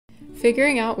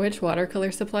Figuring out which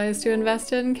watercolor supplies to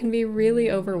invest in can be really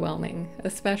overwhelming,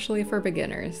 especially for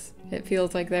beginners. It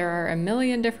feels like there are a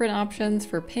million different options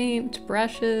for paint,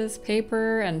 brushes,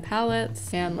 paper, and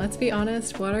palettes, and let's be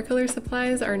honest, watercolor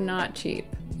supplies are not cheap.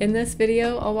 In this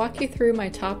video, I'll walk you through my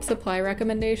top supply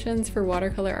recommendations for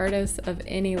watercolor artists of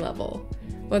any level.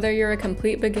 Whether you're a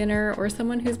complete beginner or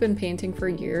someone who's been painting for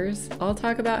years, I'll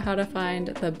talk about how to find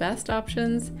the best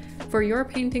options for your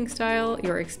painting style,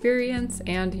 your experience,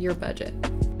 and your budget.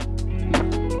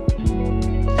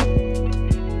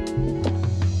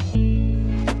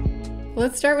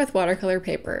 Let's start with watercolor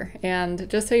paper, and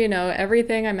just so you know,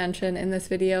 everything I mention in this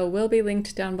video will be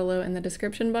linked down below in the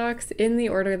description box in the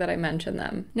order that I mention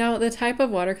them. Now, the type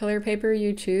of watercolor paper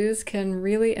you choose can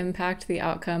really impact the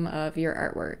outcome of your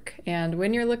artwork, and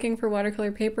when you're looking for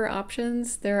watercolor paper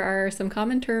options, there are some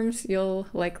common terms you'll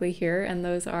likely hear, and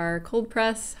those are cold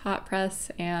press, hot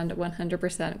press, and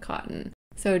 100% cotton.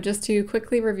 So just to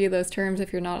quickly review those terms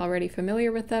if you're not already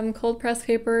familiar with them, cold press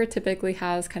paper typically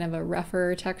has kind of a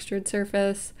rougher textured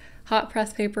surface, hot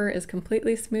press paper is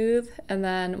completely smooth, and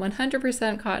then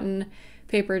 100% cotton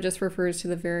paper just refers to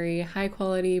the very high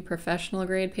quality professional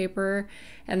grade paper,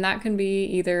 and that can be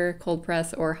either cold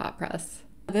press or hot press.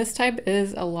 This type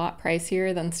is a lot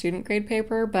pricier than student grade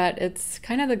paper, but it's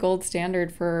kind of the gold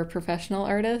standard for professional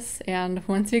artists, and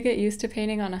once you get used to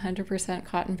painting on 100%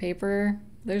 cotton paper,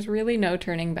 there's really no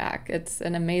turning back. It's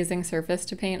an amazing surface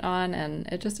to paint on, and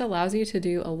it just allows you to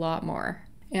do a lot more.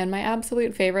 And my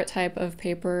absolute favorite type of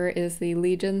paper is the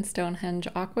Legion Stonehenge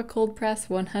Aqua Cold Press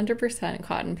 100%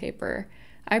 cotton paper.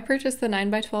 I purchased the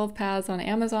 9x12 pads on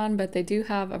Amazon, but they do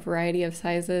have a variety of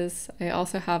sizes. I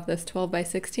also have this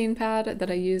 12x16 pad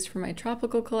that I used for my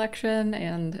tropical collection,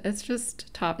 and it's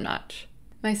just top notch.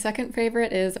 My second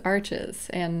favorite is Arches,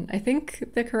 and I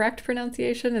think the correct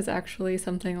pronunciation is actually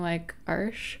something like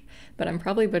Arche, but I'm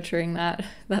probably butchering that.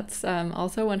 That's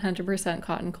also 100%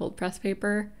 cotton cold press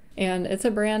paper, and it's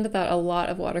a brand that a lot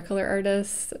of watercolor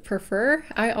artists prefer.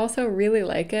 I also really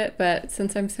like it, but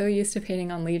since I'm so used to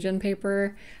painting on Legion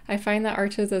paper, I find that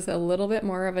Arches is a little bit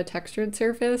more of a textured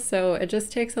surface, so it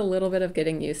just takes a little bit of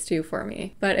getting used to for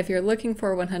me. But if you're looking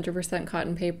for 100%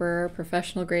 cotton paper,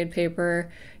 professional grade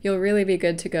paper, you'll really be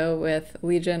good to go with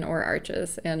Legion or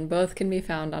Arches, and both can be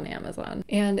found on Amazon.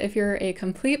 And if you're a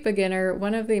complete beginner,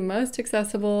 one of the most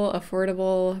accessible,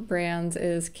 affordable brands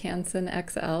is Canson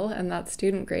XL, and that's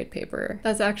student grade paper.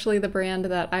 That's actually the brand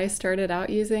that I started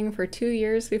out using for 2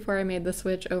 years before I made the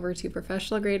switch over to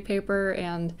professional grade paper,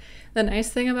 and the nice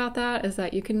thing about that is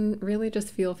that you can really just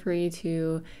feel free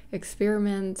to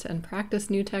experiment and practice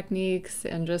new techniques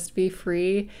and just be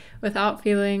free without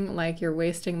feeling like you're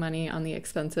wasting money on the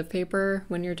expensive paper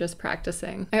when you're just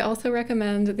practicing. I also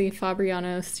recommend the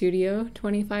Fabriano Studio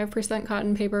 25%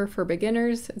 cotton paper for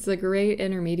beginners. It's a great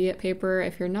intermediate paper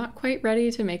if you're not quite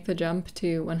ready to make the jump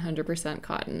to 100%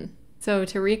 cotton. So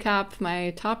to recap,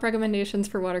 my top recommendations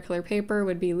for watercolor paper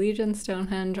would be Legion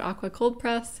Stonehenge Aqua Cold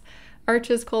Press,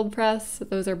 Arches Cold Press,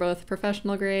 those are both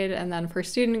professional grade, and then for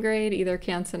student grade, either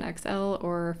Canson XL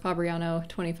or Fabriano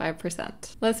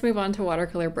 25%. Let's move on to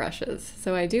watercolor brushes.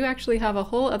 So I do actually have a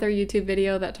whole other YouTube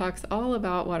video that talks all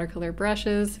about watercolor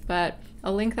brushes, but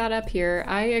I'll link that up here.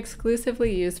 I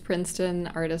exclusively use Princeton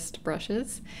artist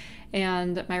brushes,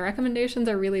 and my recommendations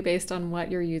are really based on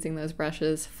what you're using those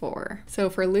brushes for. So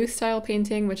for loose style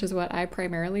painting, which is what I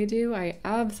primarily do, I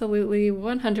absolutely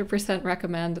 100%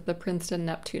 recommend the Princeton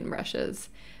Neptune brushes.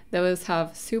 Those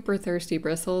have super thirsty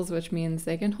bristles, which means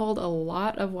they can hold a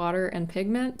lot of water and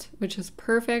pigment, which is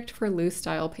perfect for loose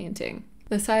style painting.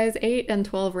 The size 8 and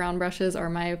 12 round brushes are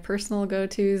my personal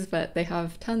go-tos, but they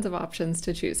have tons of options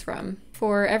to choose from.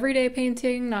 For everyday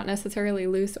painting, not necessarily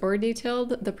loose or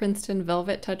detailed, the Princeton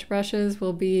Velvet Touch brushes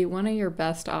will be one of your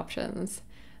best options.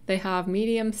 They have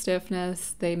medium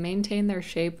stiffness, they maintain their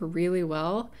shape really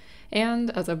well, and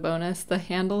as a bonus, the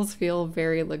handles feel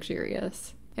very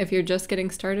luxurious. If you're just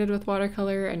getting started with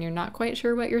watercolor and you're not quite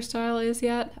sure what your style is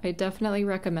yet, I definitely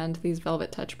recommend these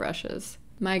Velvet Touch brushes.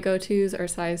 My go-tos are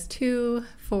size 2,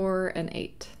 4, and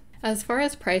 8. As far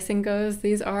as pricing goes,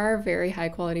 these are very high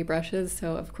quality brushes,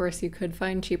 so of course you could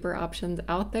find cheaper options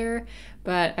out there,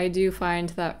 but I do find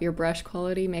that your brush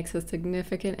quality makes a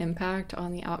significant impact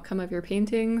on the outcome of your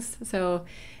paintings. So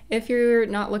if you're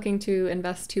not looking to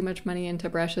invest too much money into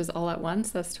brushes all at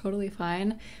once, that's totally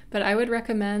fine, but I would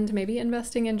recommend maybe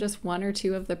investing in just 1 or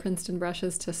 2 of the Princeton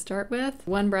brushes to start with.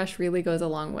 One brush really goes a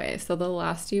long way, so they'll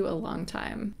last you a long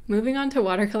time. Moving on to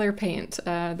watercolor paint.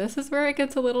 This is where it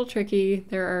gets a little tricky.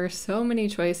 There are so many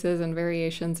choices and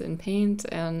variations in paint,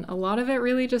 and a lot of it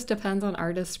really just depends on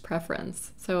artist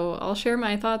preference. So I'll share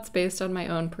my thoughts based on my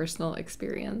own personal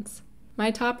experience. My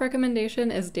top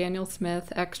recommendation is Daniel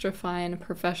Smith Extra Fine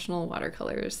Professional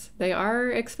Watercolors. They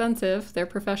are expensive, they're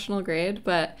professional grade,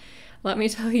 but let me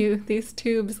tell you, these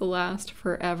tubes last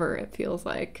forever, it feels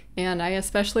like. And I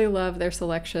especially love their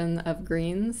selection of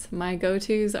greens. My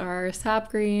go-tos are sap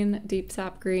green, deep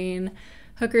sap green,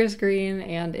 hooker's green,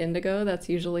 and indigo. That's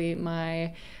usually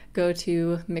my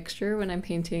go-to mixture when I'm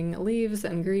painting leaves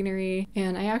and greenery.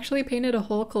 And I actually painted a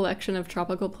whole collection of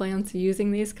tropical plants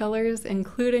using these colors,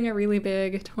 including a really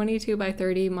big 22 by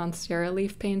 30 Monstera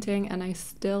leaf painting, and I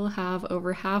still have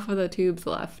over half of the tubes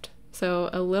left. So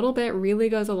a little bit really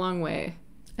goes a long way.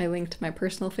 I linked my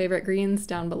personal favorite greens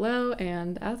down below,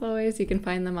 and as always, you can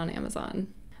find them on Amazon.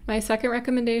 My second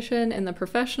recommendation in the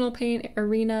professional paint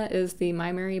arena is the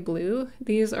My Mary Blue.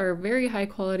 These are very high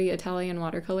quality Italian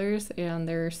watercolors and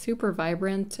they're super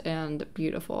vibrant and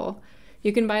beautiful.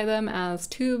 You can buy them as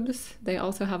tubes. They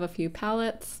also have a few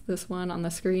palettes. This one on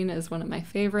the screen is one of my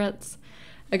favorites.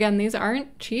 Again, these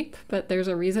aren't cheap, but there's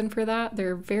a reason for that.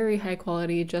 They're very high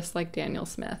quality, just like Daniel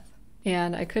Smith.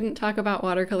 And I couldn't talk about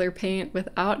watercolor paint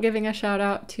without giving a shout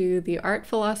out to the Art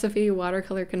Philosophy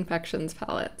Watercolor Confections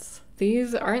palettes.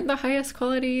 These aren't the highest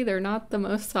quality, they're not the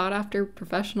most sought after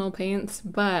professional paints,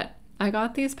 but I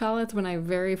got these palettes when I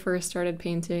very first started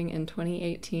painting in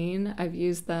 2018. I've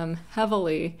used them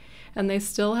heavily, and they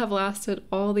still have lasted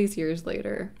all these years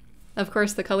later. Of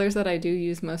course, the colors that I do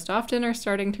use most often are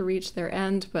starting to reach their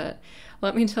end, but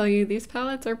let me tell you, these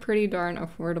palettes are pretty darn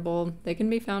affordable. They can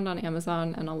be found on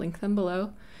Amazon, and I'll link them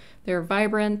below. They're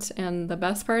vibrant, and the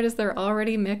best part is they're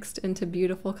already mixed into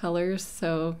beautiful colors,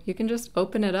 so you can just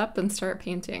open it up and start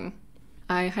painting.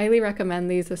 I highly recommend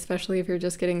these, especially if you're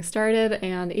just getting started,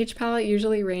 and each palette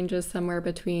usually ranges somewhere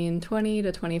between $20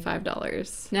 to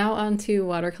 $25. Now on to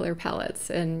watercolor palettes,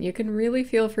 and you can really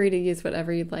feel free to use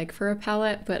whatever you'd like for a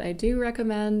palette, but I do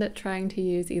recommend trying to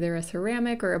use either a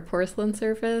ceramic or a porcelain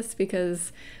surface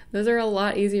because those are a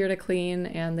lot easier to clean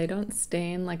and they don't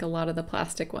stain like a lot of the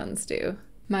plastic ones do.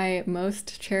 My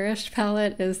most cherished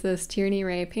palette is this Tierney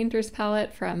Ray Painter's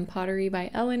palette from Pottery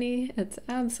by Eleni. It's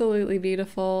absolutely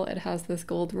beautiful. It has this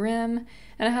gold rim,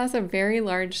 and it has a very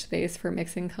large space for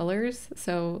mixing colors,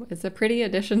 so it's a pretty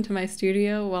addition to my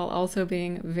studio while also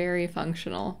being very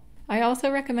functional. I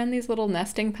also recommend these little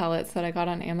nesting palettes that I got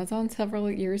on Amazon several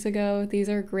years ago. These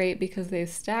are great because they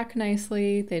stack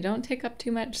nicely, they don't take up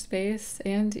too much space,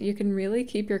 and you can really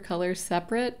keep your colors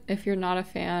separate if you're not a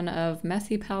fan of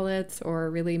messy palettes or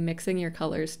really mixing your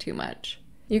colors too much.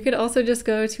 You could also just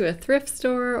go to a thrift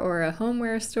store or a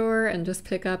homeware store and just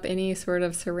pick up any sort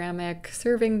of ceramic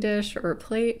serving dish or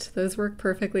plate. Those work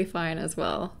perfectly fine as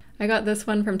well. I got this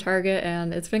one from Target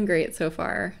and it's been great so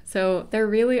far. So there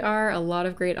really are a lot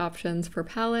of great options for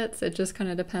palettes. It just kind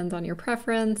of depends on your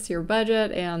preference, your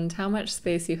budget, and how much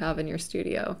space you have in your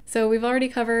studio. So we've already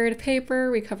covered paper,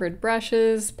 we covered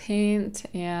brushes, paint,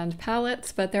 and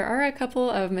palettes, but there are a couple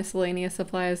of miscellaneous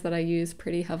supplies that I use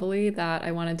pretty heavily that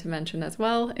I wanted to mention as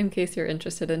well in case you're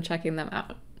interested in checking them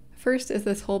out. First is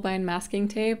this Holbein masking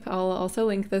tape. I'll also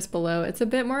link this below. It's a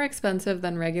bit more expensive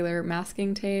than regular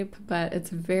masking tape, but it's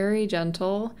very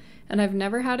gentle, and I've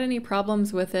never had any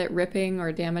problems with it ripping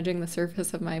or damaging the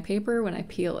surface of my paper when I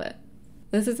peel it.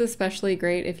 This is especially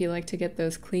great if you like to get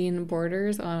those clean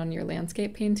borders on your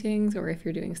landscape paintings or if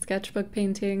you're doing sketchbook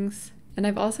paintings. And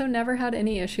I've also never had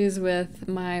any issues with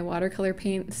my watercolor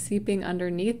paint seeping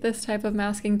underneath this type of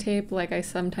masking tape like I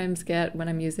sometimes get when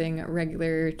I'm using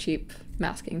regular cheap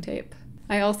masking tape.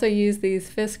 I also use these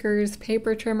Fiskars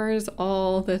paper trimmers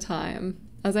all the time.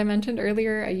 As I mentioned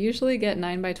earlier, I usually get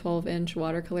 9 by 12 inch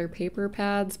watercolor paper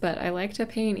pads, but I like to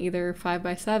paint either 5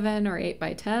 by 7 or 8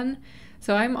 by 10.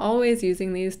 So I'm always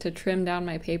using these to trim down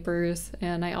my papers,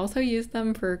 and I also use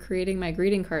them for creating my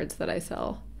greeting cards that I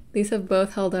sell. These have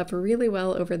both held up really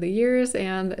well over the years,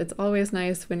 and it's always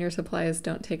nice when your supplies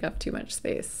don't take up too much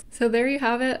space. So there you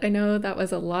have it. I know that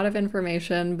was a lot of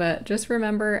information, but just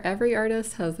remember every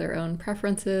artist has their own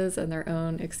preferences and their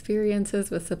own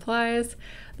experiences with supplies.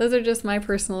 Those are just my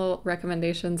personal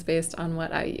recommendations based on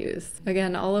what I use.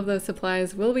 Again, all of those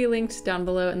supplies will be linked down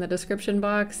below in the description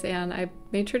box, and I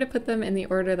made sure to put them in the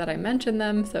order that I mentioned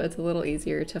them so it's a little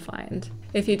easier to find.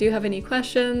 If you do have any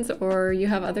questions or you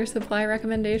have other supply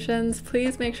recommendations,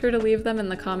 please make sure to leave them in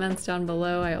the comments down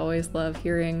below. I always love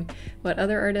hearing what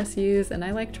other artists use, and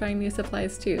I like trying new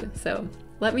supplies too. So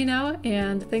let me know,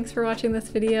 and thanks for watching this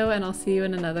video, and I'll see you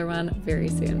in another one very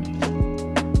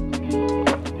soon.